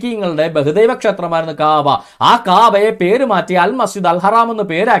മുശ്രിക്കീങ്ങളുടെ ബഹുദൈവ ക്ഷേത്രമായിരുന്നു കാബ. ആ കാബയെ പേര് മാറ്റി അൽ മസ്ജിദ് അൽ ഹറാം എന്ന്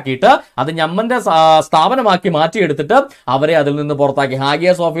പേരാക്കിയിട്ട് അത് ഞമ്മന്റെ സ്ഥാപനമാക്കി മാറ്റിയെടുത്തിട്ട് അവരെ അതിൽ നിന്ന് പുറത്താക്കി.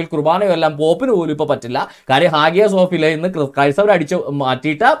 ഹാഗിയ സോഫിയിൽ കുർബാനയോ എല്ലാം പോപ്പിന് പോലും ഇപ്പൊ പറ്റില്ല. കാര്യം ഹാഗിയ സോഫിയിലെ ഇന്ന് ക്രൈസ്തവരെ അടിച്ചു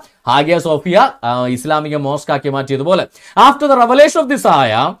മാറ്റിയിട്ട് ഹാഗിയ സോഫിയ ഇസ്ലാമിക മോസ്ക് ആക്കി മാറ്റിയതുപോലെ. After the revelation of this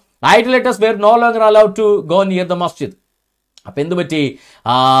ആയ, idolaters were no longer allowed to go near the masjid. അപ്പൊ എന്ത് പറ്റി?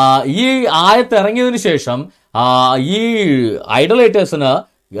 ഈ ആയത്ത് ഇറങ്ങിയതിനു ശേഷം ഈ ഐഡോലേറ്റേഴ്സിന്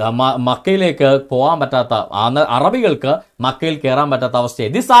മക്കയിലേക്ക് പോകാൻ പറ്റാത്ത, അറബികൾക്ക് മക്കയിൽ കയറാൻ പറ്റാത്ത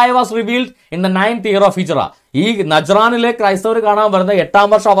അവസ്ഥയായി. ദിസ് ആയ was revealed in the 9th year of ഹിജ്റ. ഈ നജ്റാനിലെ ക്രൈസ്തവർ കാണാൻ വരുന്ന 8-ാം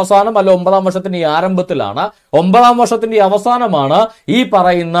വർഷം അവസാനം അല്ല 9-ാം വർഷത്തിന്റെ ഈ ആരംഭത്തിലാണ്, 9-ാം വർഷത്തിന്റെ ഈ അവസാനമാണ് ഈ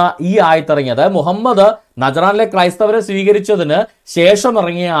പറയുന്ന ഈ ആയത്തിറങ്ങിയത്. മുഹമ്മദ് നജ്റാനിലെ ക്രൈസ്തവരെ സ്വീകരിച്ചതിന് ശേഷം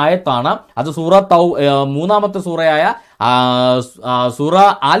ഇറങ്ങിയ ആയത്താണ് അത്. 3-ാമത്തെ സൂറയായ സൂറ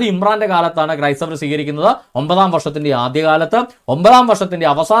ആലി ഇമ്രാന്റെ കാലത്താണ് ക്രൈസ്തവർ സ്വീകരിക്കുന്നത്. 9-ാം വർഷത്തിന്റെ ആദ്യകാലത്ത്, 9-ാം വർഷത്തിന്റെ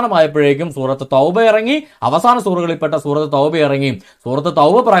അവസാനമായപ്പോഴേക്കും സൂറത്ത് തൗബ ഇറങ്ങി. അവസാന സൂറകളിൽപ്പെട്ട സൂറത്ത് തൗബ ഇറങ്ങി. സൂറത്ത്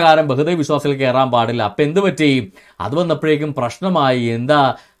തൗബ പ്രകാരം ബഹുദൈവ വിശ്വാസികൾ കയറാൻ പാടില്ല. അപ്പൊ എന്ത് പറ്റി? അത് വന്നപ്പോഴേക്കും പ്രശ്നമായി. എന്താ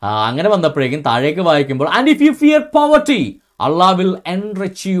അങ്ങനെ വന്നപ്പോഴേക്കും താഴേക്ക് വായിക്കുമ്പോൾ, and if you fear poverty Allah will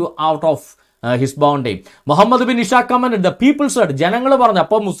enrich you out of his bounty. Muhammad bin Ishaq comment, the people said, ജനങ്ങൾ പറഞ്ഞു,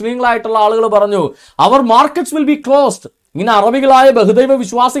 അപ്പോൾ മുസ്ലിങ്ങളായിട്ടുള്ള ആളുകൾ പറഞ്ഞു, our markets will be closed. ഇങ്ങനെ അറബികളായ ബഹുദൈവ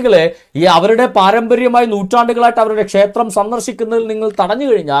വിശ്വാസികളെ ഈ അവരുടെ പാരമ്പര്യമായി നൂറ്റാണ്ടുകളായിട്ട് അവരുടെ ക്ഷേത്രം സന്ദർശിക്കുന്നതിൽ നിങ്ങൾ തടഞ്ഞു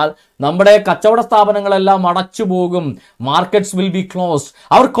കഴിഞ്ഞാൽ നമ്മുടെ കച്ചവട സ്ഥാപനങ്ങളെല്ലാം അടച്ചു പോകും. Markets will be closed,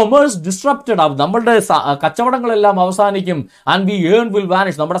 our commerce disrupted ആവും, നമ്മളുടെ കച്ചവടങ്ങളെല്ലാം അവസാനിക്കും. And we earn will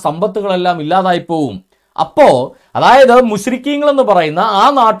vanish, നമ്മുടെ സമ്പത്തുകളെല്ലാം ഇല്ലാതായി പോവും. അപ്പോ അതായത് മുശ്രിക്കീങ്ങൾ എന്ന് പറയുന്ന ആ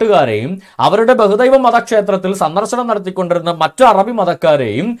നാട്ടുകാരെയും അവരുടെ ബഹുദൈവ മതക്ഷേത്രത്തിൽ സന്ദർശനം നടത്തിക്കൊണ്ടിരുന്ന മറ്റു അറബി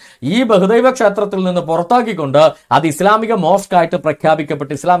മതക്കാരെയും ഈ ബഹുദൈവ ക്ഷേത്രത്തിൽ നിന്ന് പുറത്താക്കിക്കൊണ്ട് അത് ഇസ്ലാമിക മോസ്ക് ആയിട്ട്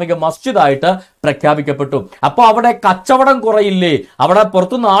പ്രഖ്യാപിക്കപ്പെട്ടു, ഇസ്ലാമിക മസ്ജിദ് ആയിട്ട് പ്രഖ്യാപിക്കപ്പെട്ടു. അപ്പൊ അവിടെ കച്ചവടം കുറയില്ലേ? അവിടെ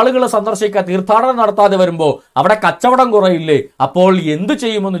പുറത്തുനിന്ന് ആളുകൾ സന്ദർശിക്കാൻ തീർത്ഥാടനം നടത്താതെ വരുമ്പോ അവിടെ കച്ചവടം കുറയില്ലേ? അപ്പോൾ എന്ത്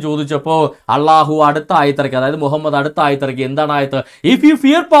ചെയ്യുമെന്ന് ചോദിച്ചപ്പോ അള്ളാഹു അടുത്ത ആയത്തിറക്കി, അതായത് മുഹമ്മദ് അടുത്ത ആയത്തിറക്കി. എന്താണ് ആയത്ത്? If you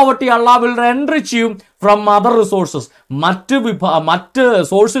fear poverty Allah will enrich you from other resources. മറ്റ്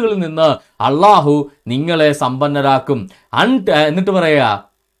സോഴ്സുകളിൽ നിന്ന് അള്ളാഹു നിങ്ങളെ സമ്പന്നരാക്കും. എന്നിട്ട് പറയാ,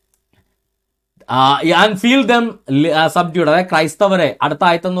 ആൻഡ് ഫീൽ ദം സബ്ഡ്യൂഡ്, അതായത് ക്രൈസ്തവരെ, അടുത്ത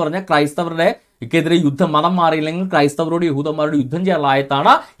ആയത്തെന്ന് പറഞ്ഞാൽ ക്രൈസ്തവരുടെ ഇക്കെതിരെ യുദ്ധം, മതം മാറിയില്ലെങ്കിൽ ക്രൈസ്തവരോട് യഹൂദന്മാരോട് യുദ്ധം ചെയ്യാനുള്ള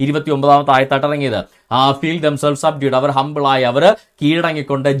ആയത്താണ് 29ാമത്തെ ആയത്തായിട്ട് ഇറങ്ങിയത്. ഫീൽ ദംസെൽസ് സബ്ഡ്യൂഡ്, അവർ ഹംബിളായി, അവർ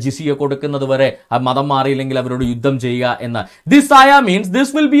കീഴടങ്ങിക്കൊണ്ട് ജിസിയ കൊടുക്കുന്നത് വരെ മതം മാറിയില്ലെങ്കിൽ അവരോട് യുദ്ധം ചെയ്യുക എന്ന്. ദിസ് ആയ means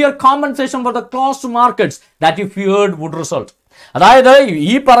this will be A compensation for the closed markets that you feared would result. അതായത്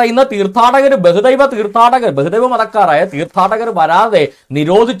ഈ പറയുന്ന തീർത്ഥാടകർ, ബഹുദൈവ മതക്കാരായ തീർത്ഥാടകർ വരാതെ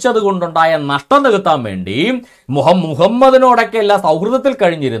നിരോധിച്ചത് കൊണ്ടുണ്ടായ നഷ്ടം നികത്താൻ വേണ്ടി മുഹമ്മദിനോടൊക്കെ എല്ലാ സൗഹൃദത്തിൽ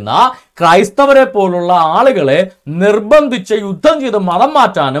കഴിഞ്ഞിരുന്ന ക്രൈസ്തവരെ പോലുള്ള ആളുകളെ നിർബന്ധിച്ച് യുദ്ധം ചെയ്ത് മതം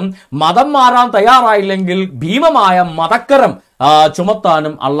മാറ്റാനും, മതം മാറാൻ തയ്യാറായില്ലെങ്കിൽ ഭീമമായ മതക്കരം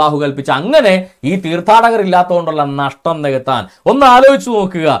ചുമത്താനും അള്ളാഹു കൽപ്പിച്ച. അങ്ങനെ ഈ തീർത്ഥാടകർ ഇല്ലാത്തതുകൊണ്ടുള്ള നഷ്ടം നികത്താൻ ഒന്ന് ആലോചിച്ച്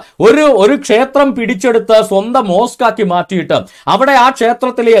നോക്കുക. ഒരു ക്ഷേത്രം പിടിച്ചെടുത്ത് സ്വന്തം മോസ്കാക്കി മാറ്റിയിട്ട് അവിടെ ആ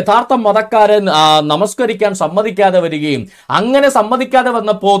ക്ഷേത്രത്തിലെ യഥാർത്ഥ മതക്കാരെ നമസ്കരിക്കാൻ സമ്മതിക്കാതെ വരികയും, അങ്ങനെ സമ്മതിക്കാതെ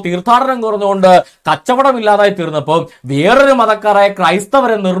വന്നപ്പോൾ തീർത്ഥാടനം കുറഞ്ഞുകൊണ്ട് കച്ചവടമില്ലാതായി തീർന്നപ്പോൾ വേറൊരു മതക്കാരായ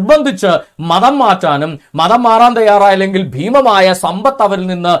ക്രൈസ്തവരെ നിർബന്ധിച്ച് മതം മാറ്റാനും, മതം മാറാൻ തയ്യാറായില്ലെങ്കിൽ ഭീമമായ സമ്പത്ത് അവരിൽ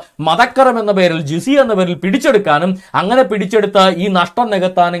നിന്ന് മതക്കരം എന്ന പേരിൽ, ജിസി എന്ന പേരിൽ പിടിച്ചെടുക്കാനും, അങ്ങനെ പിടിച്ചെടുത്ത് ഈ നഷ്ടം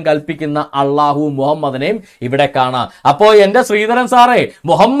നികത്താനും കൽപ്പിക്കുന്ന അള്ളാഹു മുഹമ്മദിനെയും ഇവിടെ കാണാം. അപ്പോ എന്റെ ശ്രീധരൻ സാറേ,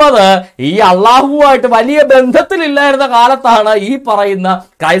 മുഹമ്മദ് ഈ അള്ളാഹുവായിട്ട് വലിയ ബന്ധത്തിലില്ലായിരുന്ന കാലത്താണ് ഈ പറയുന്ന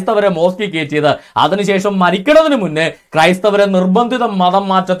ക്രൈസ്തവരെ മോസ്കി കയറ്റിയത്. അതിനുശേഷം മരിക്കുന്നതിന് മുന്നേ ക്രൈസ്തവരെ നിർബന്ധിത മതം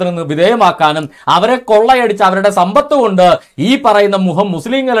മാറ്റത്തിന് വിധേയമാക്കാനും, അവരെ കൊള്ളയടിച്ച് അവരുടെ സമ്പത്ത് കൊണ്ട് ഈ പറയുന്ന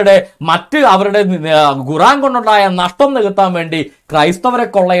മുസ്ലിങ്ങളുടെ അവരുടെ ഖുർആൻ കൊണ്ടുണ്ടായ നഷ്ടം നികത്താൻ വേണ്ടി ക്രൈസ്തവരെ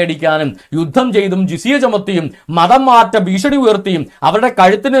കൊള്ളയടിക്കാനും, യുദ്ധം ചെയ്തും ജിസിയ ചുമത്തിയും മതം മാറ്റ ഭീഷണി ഉയർത്തിയും അവരുടെ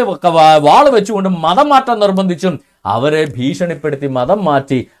കഴുത്തിന് വാള് വെച്ചുകൊണ്ട് മതം മാറ്റം നിർബന്ധിച്ചും അവരെ ഭീഷണിപ്പെടുത്തി മതം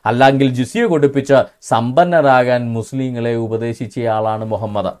മാറ്റി അല്ലെങ്കിൽ ജിസിയ കൊടുപ്പിച്ച് സമ്പന്നരാകാൻ മുസ്ലിങ്ങളെ ഉപദേശിച്ചയാളാണ്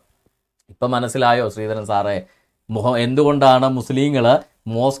മുഹമ്മദ്. ഇപ്പൊ മനസ്സിലായോ ശ്രീധരൻ സാറേ എന്തുകൊണ്ടാണ് മുസ്ലിങ്ങള്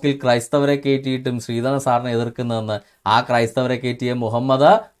മോസ്കിൽ ക്രൈസ്തവരെ കയറ്റിയിട്ടും ശ്രീധരൻ സാറിനെ എതിർക്കുന്നതെന്ന്? ആ ക്രൈസ്തവരെ കയറ്റിയ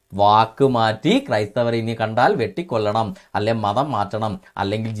മുഹമ്മദ് വാക്ക് മാറ്റി ക്രൈസ്തവരെ ഇനി കണ്ടാൽ വെട്ടിക്കൊല്ലണം, അല്ലെ മതം മാറ്റണം,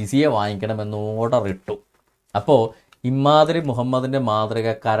 അല്ലെങ്കിൽ ജിസിയ വാങ്ങിക്കണമെന്ന് ഓർഡർ ഇട്ടു. അപ്പോ ഇമാതിരി മുഹമ്മദിന്റെ മാതൃക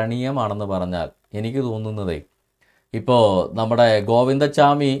കരണീയമാണെന്ന് പറഞ്ഞാൽ എനിക്ക് തോന്നുന്നതേ, ഇപ്പോ നമ്മുടെ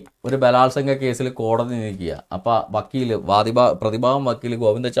ഗോവിന്ദച്ചാമി ഒരു ബലാത്സംഗ കേസിൽ കോടതി നിൽക്കുക. അപ്പൊ വക്കീല് പ്രതിഭാഗം വക്കീല്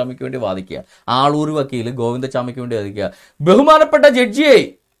ഗോവിന്ദച്ചാമിക്ക് വേണ്ടി വാദിക്കുക, ആളൂർ വക്കീല് ഗോവിന്ദച്ചാമിക്ക് വേണ്ടി വാദിക്കുക. ബഹുമാനപ്പെട്ട ജഡ്ജിയെ,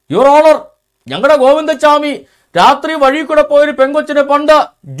 യുവർ ഓണർ, ഞങ്ങളുടെ ഗോവിന്ദച്ചാമി രാത്രി വഴി കൂടെ പോയൊരു പെങ്കൊച്ചിനെ പണ്ട്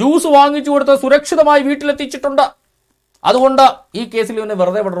ജ്യൂസ് വാങ്ങിച്ചു കൊടുത്ത് സുരക്ഷിതമായി വീട്ടിലെത്തിച്ചിട്ടുണ്ട്. അതുകൊണ്ട് ഈ കേസിൽ ഇവനെ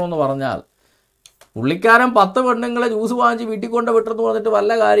വെറുതെ വിടണമെന്ന് പറഞ്ഞാൽ, പുള്ളിക്കാരൻ 10 പെണ്ണുങ്ങളെ ജ്യൂസ് വാങ്ങിച്ച് വീട്ടിൽ കൊണ്ട് വിട്ടെന്ന് പറഞ്ഞിട്ട്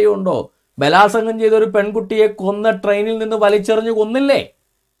വല്ല കാര്യമുണ്ടോ? ബലാത്സംഗം ചെയ്ത ഒരു പെൺകുട്ടിയെ ട്രെയിനിൽ നിന്ന് വലിച്ചെറിഞ്ഞ് കൊന്നില്ലേ?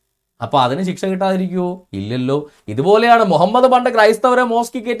 അപ്പൊ അതിന് ശിക്ഷ കിട്ടാതിരിക്കുവോ? ഇല്ലല്ലോ. ഇതുപോലെയാണ് മുഹമ്മദ് പണ്ട് ക്രൈസ്തവരെ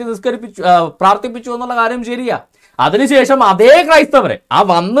മോസ്കി കയറ്റി പ്രാർത്ഥിപ്പിച്ചു എന്നുള്ള കാര്യം ശരിയാ. അതിനുശേഷം അതേ ക്രൈസ്തവരെ, ആ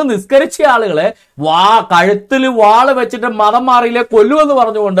വന്ന് നിസ്കരിച്ച ആളുകളെ കഴുത്തിൽ വാള് വെച്ചിട്ട് മതം മാറിയില്ലേ കൊല്ലുമെന്ന്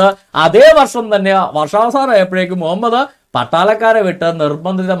പറഞ്ഞുകൊണ്ട് അതേ വർഷം തന്നെ വർഷാവസാനമായപ്പോഴേക്കും മുഹമ്മദ് പട്ടാളക്കാരെ വിട്ട്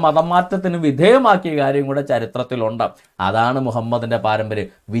നിർബന്ധിത മതമാറ്റത്തിന് വിധേയമാക്കിയ കാര്യം കൂടെ ചരിത്രത്തിലുണ്ട്. അതാണ് മുഹമ്മദിന്റെ പാരമ്പര്യം.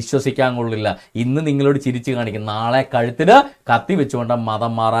 വിശ്വസിക്കാൻ കൊള്ളില്ല. ഇന്ന് നിങ്ങളോട് ചിരിച്ചു കാണിക്കും, നാളെ കഴുത്തിന് കത്തി വെച്ചുകൊണ്ട്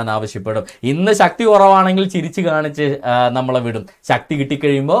മതം മാറാൻ ആവശ്യപ്പെടും. ഇന്ന് ശക്തി കുറവാണെങ്കിൽ ചിരിച്ചു കാണിച്ച് നമ്മളെ വിടും. ശക്തി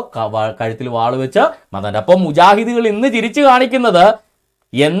കിട്ടിക്കഴിയുമ്പോൾ കഴുത്തിൽ വാള് വെച്ച് മതം. അപ്പം മുജാഹിദുകൾ ഇന്ന് ചിരിച്ചു കാണിക്കുന്നത്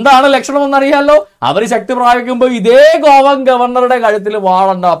എന്താണ് ലക്ഷണമെന്നറിയാലോ? അവർ ശക്തി പ്രാപിക്കുമ്പോൾ ഇതേ ഗോവൻ ഗവർണറുടെ കഴുത്തിൽ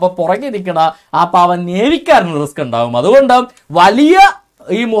വാളുണ്ടാവും. അപ്പൊ പുറകെ നിൽക്കണ ആ പാവൻ നേവിക്കാരന് റിസ്ക് ഉണ്ടാവും. അതുകൊണ്ട് വലിയ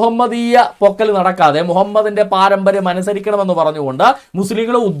ഈ മുഹമ്മദീയ പൊക്കൽ നടക്കാതെ മുഹമ്മദിന്റെ പാരമ്പര്യം അനുസരിക്കണമെന്ന് പറഞ്ഞുകൊണ്ട്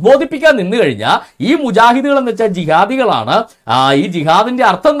മുസ്ലിങ്ങളെ ഉദ്ബോധിപ്പിക്കാൻ നിന്ന് കഴിഞ്ഞാൽ ഈ മുജാഹിദുകൾ എന്ന് വെച്ചാൽ ജിഹാദികളാണ്. ഈ ജിഹാദിന്റെ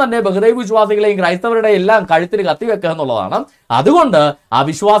അർത്ഥം തന്നെ ബഹുദൈവ വിശ്വാസികളെയും ക്രൈസ്തവരുടെ എല്ലാം കഴുത്തിൽ കത്തിവെക്കുക എന്നുള്ളതാണ്. അതുകൊണ്ട് ആ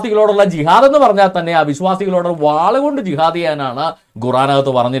വിശ്വാസികളോടുള്ള ജിഹാദ് എന്ന് പറഞ്ഞാൽ തന്നെ ആ വിശ്വാസികളോട് വാളുകൊണ്ട് ജിഹാദ് ചെയ്യാനാണ്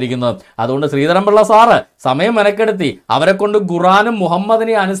ഖുറാനകത്ത് പറഞ്ഞിരിക്കുന്നത്. അതുകൊണ്ട് ശ്രീധരൻപിള്ള സാറ് സമയം മെനക്കെടുത്തി അവരെ കൊണ്ട് ഖുറാനും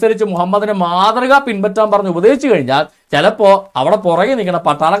മുഹമ്മദിനെ അനുസരിച്ച് മുഹമ്മദിനെ മാതൃക പിൻപറ്റാൻ പറഞ്ഞ് ഉപദേശിച്ചു കഴിഞ്ഞാൽ ചിലപ്പോ അവിടെ പുറകെ നിൽക്കുന്ന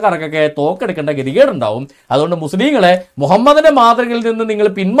പട്ടാളക്കാർക്കൊക്കെ തോക്കെടുക്കേണ്ട ഗതികേടുണ്ടാവും. അതുകൊണ്ട് മുസ്ലിങ്ങളെ മുഹമ്മദിന്റെ മാതൃകയിൽ നിന്ന് നിങ്ങൾ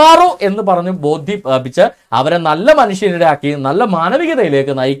പിന്മാറൂ എന്ന് പറഞ്ഞ് ബോധിപ്പിച്ച് അവരെ നല്ല മനുഷ്യരുടെ ആക്കി നല്ല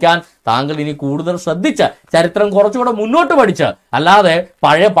മാനവികതയിലേക്ക് നയിക്കാൻ താങ്കൾ ഇനി കൂടുതൽ ശ്രദ്ധിച്ച് ചരിത്രം കുറച്ചുകൂടെ മുന്നോട്ട് പഠിച്ച്, അല്ലാതെ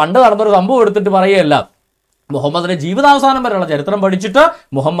പണ്ട് നടന്നൊരു സംഭവം എടുത്തിട്ട് പറയുകയല്ല. മുഹമ്മദിന്റെ ജീവിതാവസാനം വരെയുള്ള ചരിത്രം പഠിച്ചിട്ട്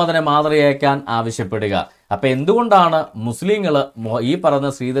മുഹമ്മദിനെ മാതൃകയാക്കാൻ ആവശ്യപ്പെടുക. അപ്പൊ എന്തുകൊണ്ടാണ് മുസ്ലിങ്ങൾ ഈ പറഞ്ഞ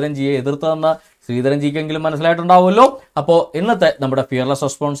ശ്രീധരൻജിയെ എതിർത്തതെന്ന് ശ്രീധരൻജിക്കെങ്കിലും മനസ്സിലായിട്ടുണ്ടാവുമല്ലോ. അപ്പോൾ ഇന്നത്തെ നമ്മുടെ ഫിയർലെസ്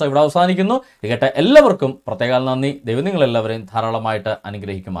റെസ്പോൺസ് ഇവിടെ അവസാനിക്കുന്നു. കേട്ട എല്ലാവർക്കും പ്രത്യേക നന്ദി. ദൈവം നിങ്ങളെല്ലാവരെയും ധാരാളമായിട്ട്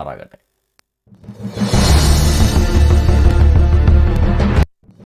അനുഗ്രഹിക്കുമാറാകട്ടെ.